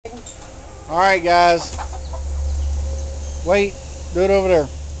Alright, guys. Wait. Do it over there.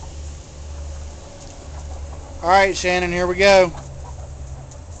 Alright, Shannon, here we go.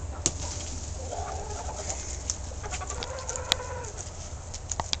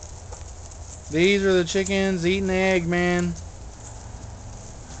 These are the chickens eating the egg, man.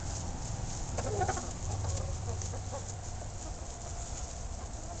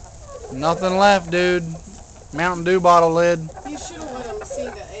 Nothing left, dude. Mountain Dew bottle lid. You should have let them see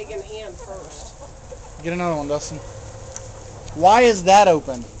the egg in hand first. Get another one, Dustin. Why is that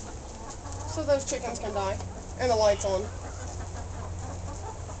open? So those chickens can die. And the light's on.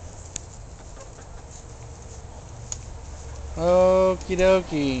 Okie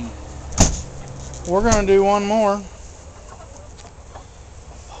dokie. We're going to do one more.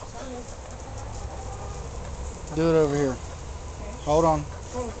 Do it over here. Hold on.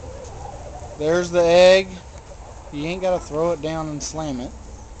 There's the egg. You ain't got to throw it down and slam it.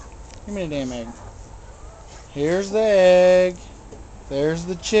 Give me the damn egg. Here's the egg. There's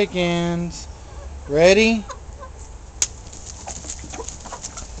the chickens. Ready?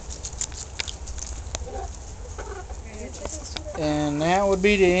 And that would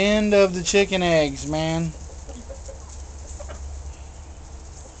be the end of the chicken eggs, man.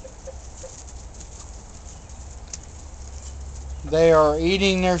 They are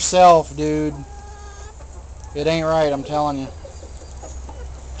eating theirself, dude. It ain't right, I'm telling you.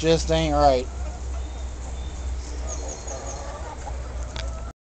 Just ain't right.